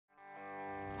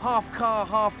half car,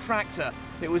 half tractor.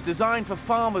 It was designed for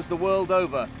farmers the world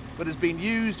over, but has been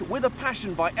used with a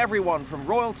passion by everyone from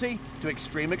royalty to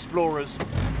extreme explorers.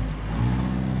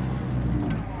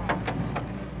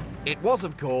 It was,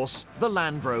 of course, the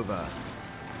Land Rover.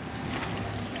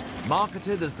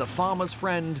 Marketed as the farmer's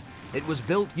friend, it was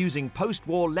built using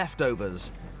post-war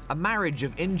leftovers, a marriage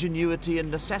of ingenuity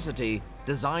and necessity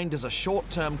designed as a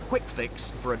short-term quick fix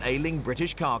for an ailing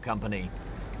British car company.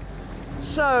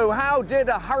 So, how did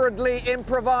a hurriedly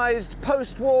improvised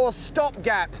post-war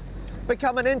stopgap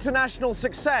become an international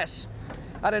success?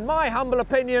 And in my humble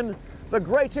opinion, the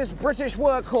greatest British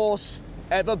workhorse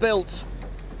ever built.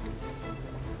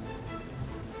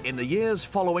 In the years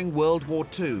following World War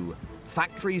II,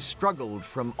 factories struggled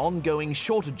from ongoing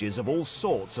shortages of all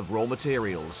sorts of raw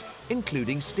materials,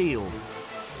 including steel.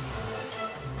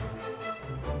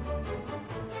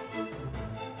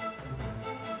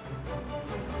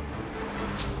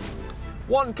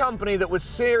 One company that was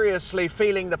seriously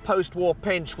feeling the post-war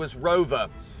pinch was Rover,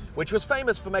 which was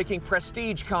famous for making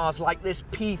prestige cars like this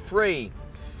P3.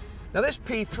 Now, this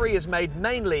P3 is made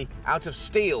mainly out of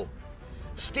steel.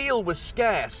 Steel was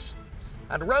scarce,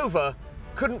 and Rover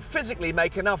couldn't physically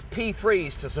make enough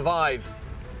P3s to survive.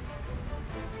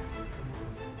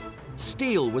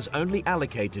 Steel was only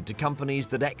allocated to companies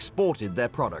that exported their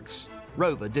products.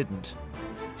 Rover didn't.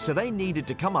 So they needed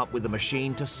to come up with a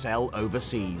machine to sell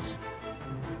overseas.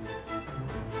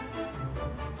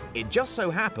 It just so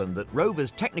happened that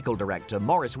Rover's technical director,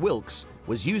 Maurice Wilks,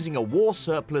 was using a war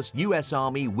surplus US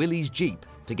Army Willy's Jeep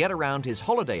to get around his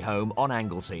holiday home on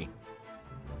Anglesey.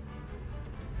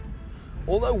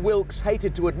 Although Wilks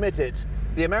hated to admit it,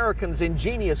 the Americans'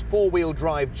 ingenious four-wheel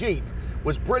drive Jeep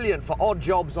was brilliant for odd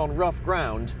jobs on rough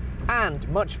ground and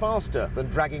much faster than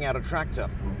dragging out a tractor.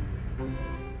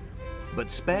 But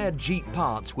spare Jeep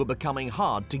parts were becoming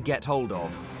hard to get hold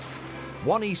of.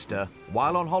 One Easter,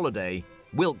 while on holiday,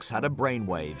 Wilks had a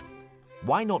brainwave.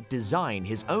 Why not design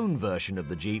his own version of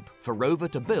the Jeep for Rover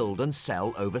to build and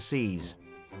sell overseas?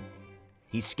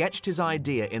 He sketched his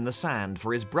idea in the sand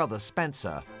for his brother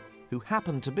Spencer, who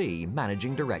happened to be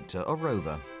managing director of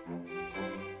Rover.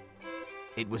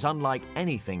 It was unlike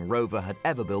anything Rover had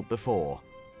ever built before.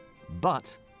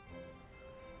 But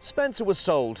Spencer was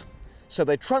sold, so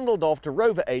they trundled off to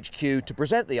Rover HQ to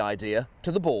present the idea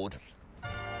to the board.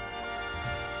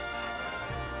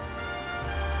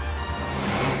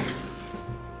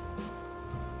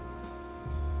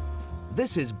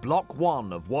 This is Block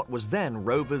 1 of what was then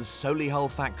Rover's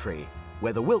Solihull factory,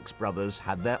 where the Wilks brothers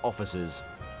had their offices.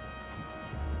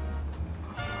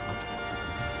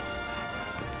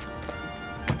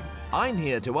 I'm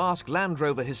here to ask Land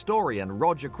Rover historian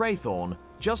Roger Craythorne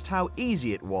just how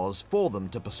easy it was for them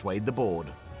to persuade the board.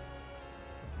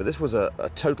 But this was a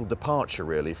total departure,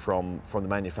 really, from the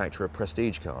manufacture of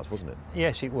prestige cars, wasn't it?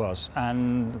 Yes, it was.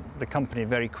 And the company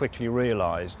very quickly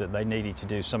realised that they needed to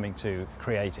do something to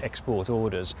create export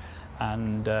orders.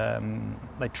 And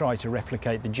they tried to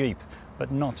replicate the Jeep,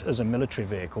 but not as a military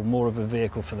vehicle, more of a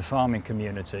vehicle for the farming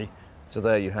community. So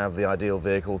there you have the ideal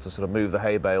vehicle to sort of move the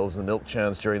hay bales and the milk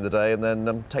churns during the day and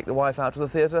then take the wife out to the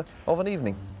theatre of an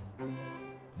evening.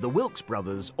 The Wilks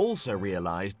brothers also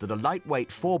realised that a lightweight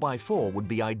 4x4 would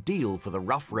be ideal for the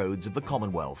rough roads of the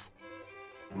Commonwealth.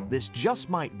 This just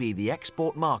might be the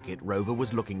export market Rover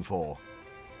was looking for.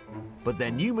 But their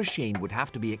new machine would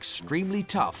have to be extremely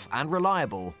tough and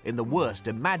reliable in the worst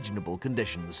imaginable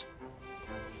conditions.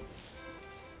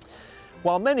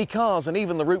 While many cars and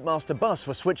even the Routemaster bus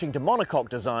were switching to monocoque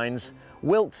designs,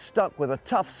 Wilks stuck with a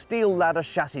tough steel ladder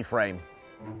chassis frame.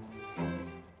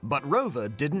 But Rover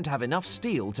didn't have enough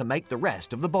steel to make the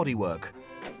rest of the bodywork.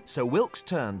 So Wilks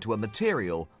turned to a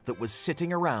material that was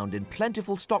sitting around in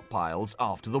plentiful stockpiles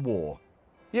after the war.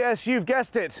 Yes, you've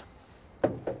guessed it.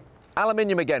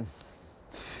 Aluminium again.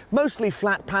 Mostly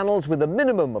flat panels with a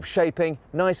minimum of shaping,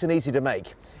 nice and easy to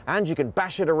make. And you can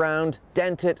bash it around,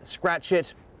 dent it, scratch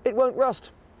it. It won't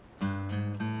rust.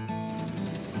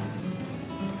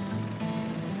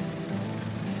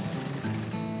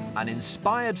 An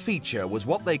inspired feature was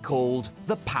what they called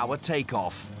the power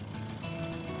takeoff,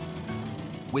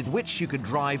 with which you could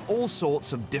drive all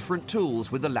sorts of different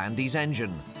tools with the Landy's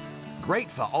engine. Great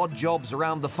for odd jobs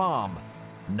around the farm.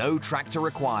 No tractor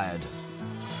required.